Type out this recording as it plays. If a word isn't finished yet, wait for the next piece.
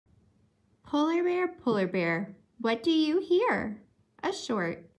Polar bear, what do you hear? A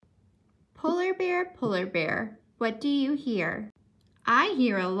short. Polar bear, what do you hear? I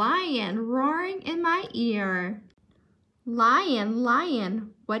hear a lion roaring in my ear.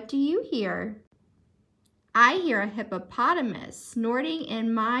 Lion, what do you hear? I hear a hippopotamus snorting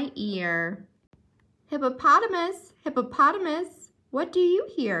in my ear. Hippopotamus, what do you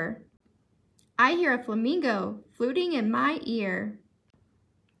hear? I hear a flamingo fluting in my ear.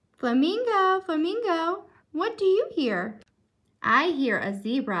 Flamingo, what do you hear? I hear a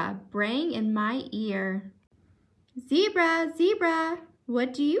zebra braying in my ear. Zebra,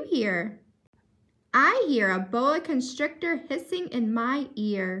 what do you hear? I hear a boa constrictor hissing in my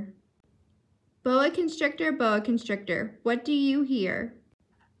ear. Boa constrictor, what do you hear?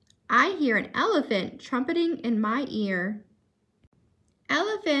 I hear an elephant trumpeting in my ear.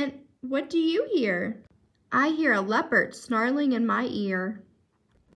 Elephant, what do you hear? I hear a leopard snarling in my ear.